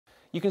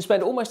You can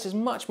spend almost as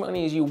much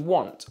money as you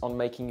want on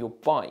making your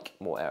bike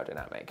more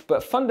aerodynamic,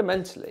 but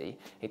fundamentally,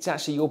 it's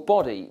actually your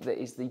body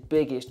that is the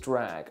biggest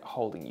drag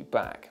holding you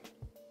back.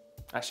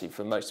 Actually,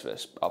 for most of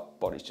us, our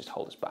bodies just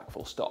hold us back,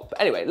 full stop. But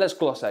anyway, let's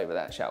gloss over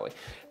that, shall we?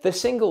 The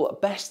single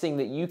best thing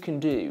that you can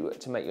do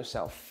to make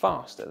yourself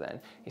faster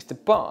then is to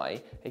buy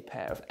a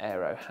pair of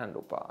aero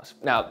handlebars.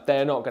 Now,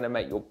 they're not going to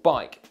make your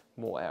bike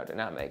more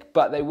aerodynamic,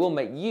 but they will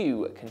make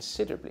you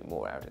considerably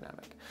more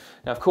aerodynamic.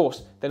 Now, of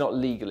course, they're not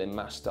legal in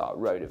mass start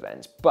road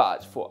events,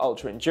 but for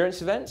ultra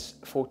endurance events,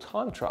 for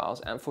time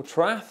trials, and for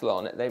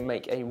triathlon, they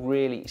make a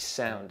really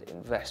sound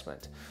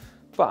investment.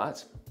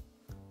 But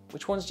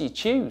which ones do you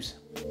choose?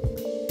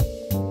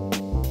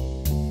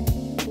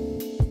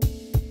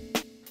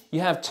 You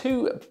have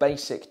two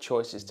basic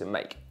choices to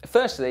make.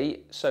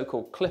 Firstly,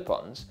 so-called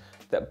clip-ons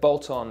that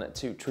bolt on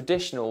to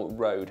traditional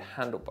road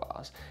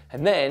handlebars.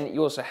 And then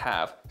you also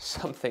have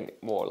something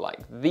more like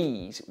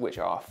these, which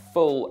are a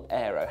full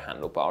aero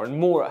handlebar and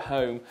more at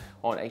home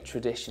on a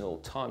traditional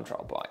time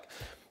trial bike.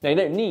 Now, you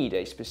don't need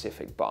a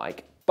specific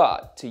bike,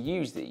 but to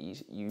use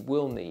these, you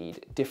will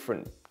need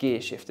different gear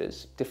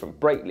shifters, different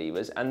brake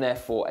levers, and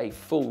therefore a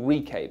full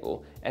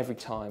recable every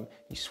time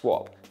you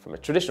swap from a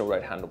traditional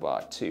road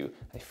handlebar to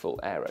a full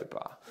aero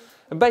bar.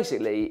 And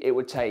basically, it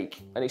would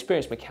take an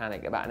experienced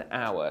mechanic about an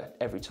hour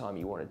every time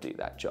you want to do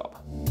that job.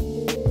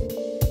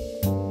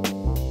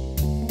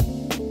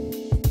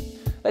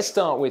 Let's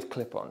start with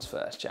clip-ons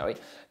first, shall we?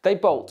 They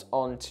bolt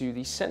onto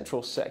the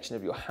central section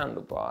of your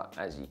handlebar,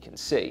 as you can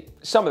see.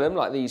 Some of them,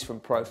 like these from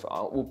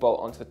profile, will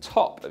bolt onto the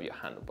top of your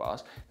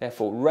handlebars,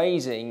 therefore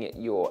raising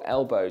your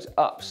elbows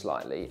up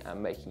slightly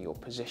and making your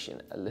position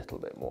a little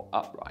bit more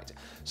upright.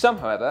 Some,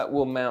 however,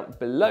 will mount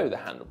below the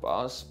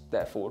handlebars,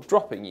 therefore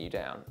dropping you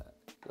down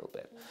a little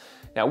bit.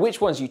 Now, which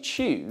ones you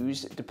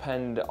choose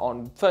depend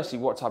on, firstly,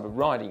 what type of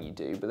riding you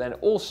do, but then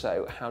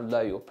also how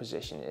low your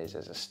position is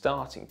as a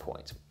starting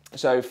point.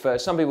 So for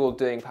some people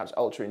doing perhaps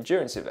ultra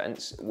endurance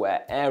events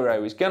where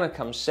aero is going to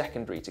come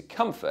secondary to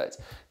comfort,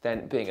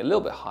 then being a little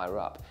bit higher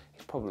up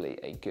is probably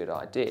a good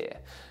idea.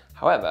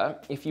 However,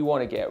 if you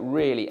want to get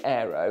really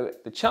aero,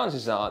 the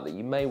chances are that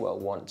you may well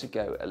want to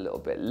go a little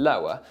bit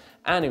lower.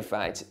 And in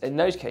fact, in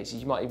those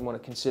cases, you might even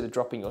want to consider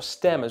dropping your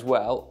stem as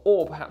well,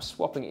 or perhaps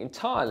swapping it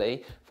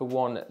entirely for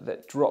one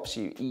that drops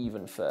you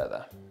even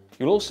further.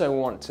 You'll also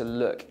want to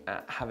look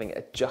at having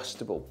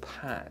adjustable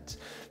pads.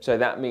 So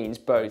that means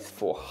both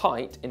for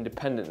height,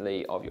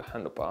 independently of your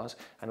handlebars,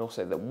 and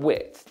also the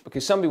width,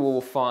 because some people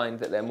will find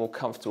that they're more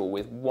comfortable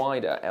with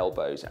wider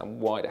elbows and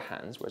wider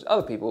hands, whereas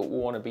other people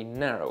will want to be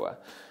narrower.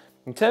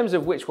 In terms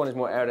of which one is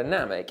more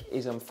aerodynamic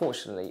is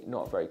unfortunately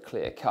not very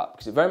clear cut,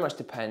 because it very much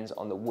depends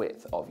on the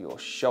width of your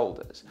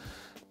shoulders.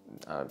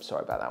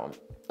 Sorry about that one.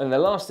 And the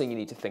last thing you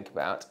need to think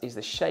about is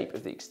the shape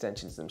of the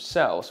extensions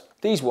themselves.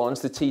 These ones,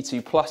 the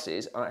T2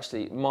 Pluses, are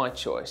actually my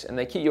choice, and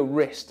they keep your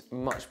wrist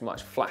much,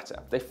 much flatter.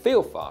 They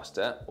feel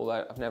faster,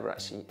 although I've never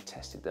actually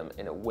tested them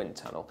in a wind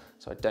tunnel,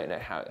 so I don't know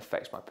how it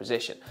affects my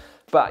position.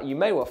 But you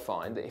may well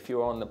find that if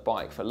you're on the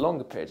bike for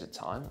longer periods of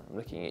time, I'm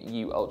looking at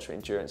you ultra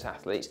endurance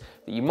athletes,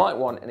 that you might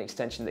want an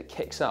extension that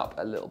kicks up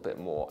a little bit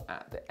more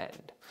at the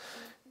end.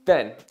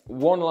 Then,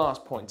 one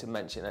last point to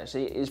mention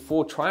actually is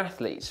for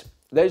triathletes.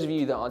 Those of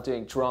you that are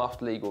doing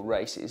draft legal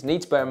races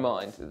need to bear in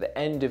mind that the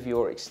end of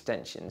your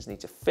extensions need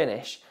to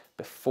finish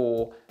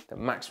before the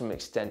maximum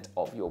extent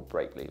of your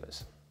brake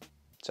levers.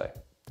 So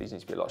these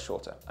need to be a lot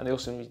shorter, and they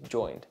also need to be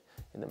joined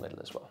in the middle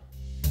as well.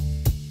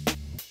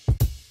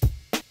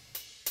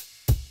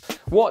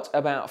 What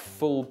about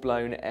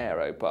full-blown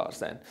aero bars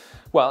then?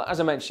 Well, as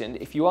I mentioned,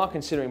 if you are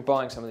considering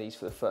buying some of these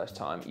for the first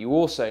time, you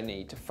also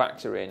need to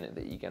factor in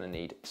that you're going to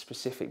need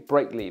specific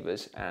brake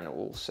levers and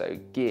also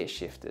gear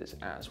shifters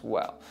as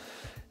well.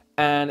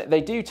 And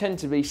they do tend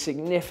to be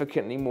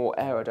significantly more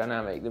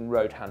aerodynamic than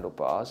road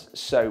handlebars,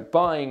 so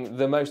buying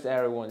the most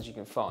aero ones you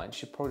can find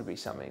should probably be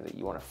something that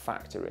you want to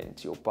factor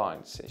into your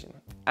buying decision,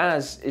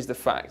 as is the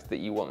fact that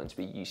you want them to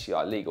be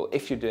UCI legal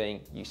if you're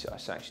doing UCI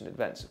sanctioned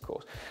events, of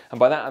course. And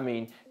by that I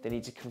mean they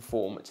need to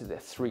conform to the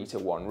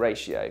 3:1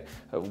 ratio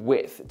of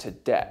width to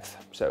depth.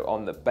 So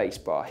on the base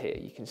bar here,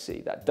 you can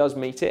see that does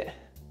meet it,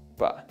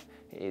 but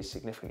it is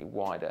significantly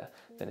wider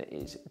than it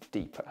is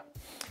deeper.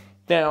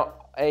 Now,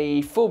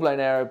 a full-blown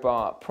aero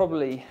bar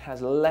probably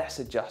has less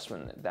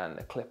adjustment than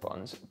the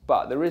clip-ons,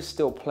 but there is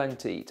still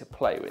plenty to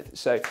play with.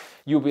 So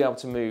you'll be able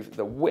to move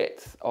the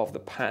width of the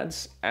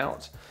pads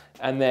out,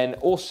 and then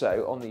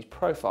also on these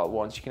profile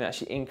ones, you can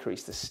actually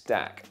increase the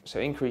stack. So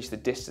increase the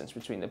distance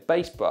between the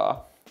base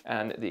bar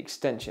and the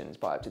extensions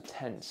by up to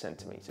 10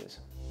 centimeters.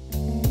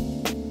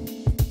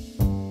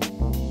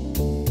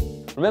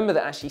 Remember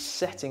that actually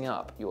setting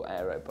up your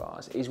aero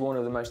bars is one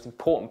of the most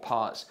important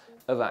parts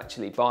of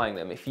actually buying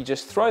them. If you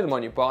just throw them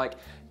on your bike,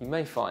 you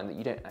may find that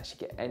you don't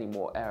actually get any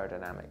more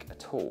aerodynamic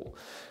at all.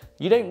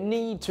 You don't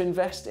need to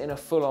invest in a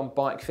full-on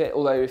bike fit,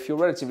 although if you're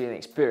relatively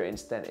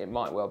inexperienced, then it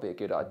might well be a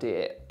good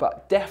idea.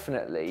 But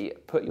definitely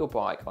put your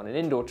bike on an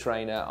indoor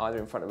trainer, either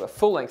in front of a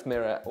full-length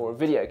mirror or a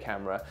video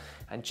camera,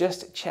 and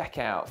just check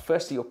out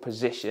firstly your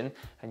position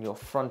and your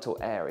frontal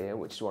area,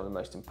 which is one of the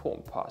most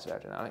important parts of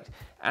aerodynamics,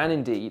 and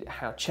indeed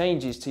how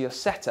changes to your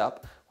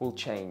setup will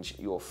change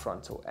your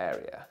frontal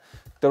area.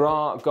 There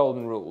are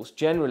golden rules.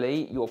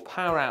 Generally, your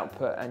power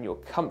output and your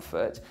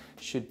comfort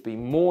should be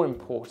more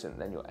important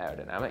than your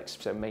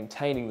aerodynamics, so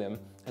maintaining them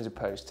as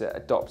opposed to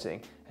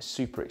adopting a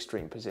super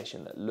extreme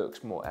position that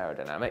looks more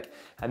aerodynamic.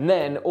 And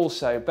then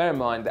also bear in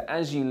mind that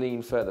as you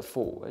lean further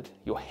forward,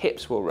 your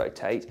hips will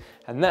rotate,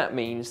 and that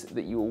means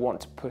that you will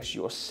want to push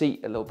your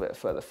seat a little bit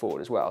further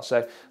forward as well.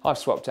 So I've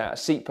swapped out a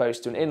seat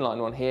post to an inline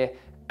one here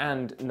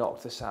and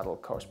knocked the saddle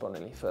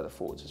correspondingly further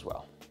forwards as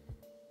well.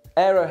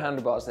 Aero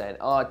handlebars then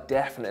are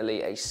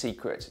definitely a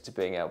secret to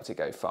being able to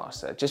go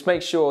faster. Just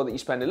make sure that you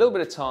spend a little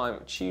bit of time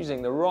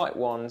choosing the right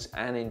ones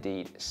and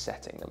indeed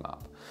setting them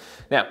up.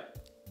 Now,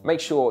 make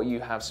sure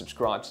you have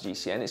subscribed to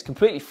GCN. It's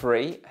completely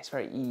free, it's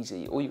very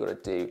easy. All you've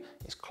got to do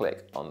is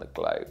click on the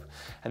globe.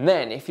 And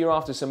then if you're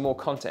after some more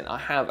content, I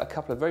have a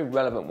couple of very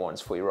relevant ones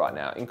for you right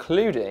now,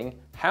 including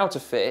how to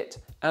fit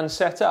and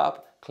set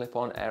up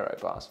clip-on aero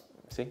bars.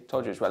 See,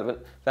 told you it's relevant.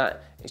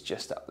 That is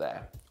just up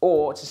there.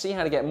 Or to see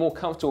how to get more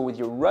comfortable with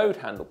your road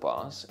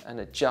handlebars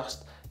and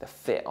adjust the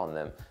fit on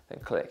them, then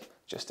click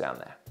just down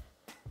there.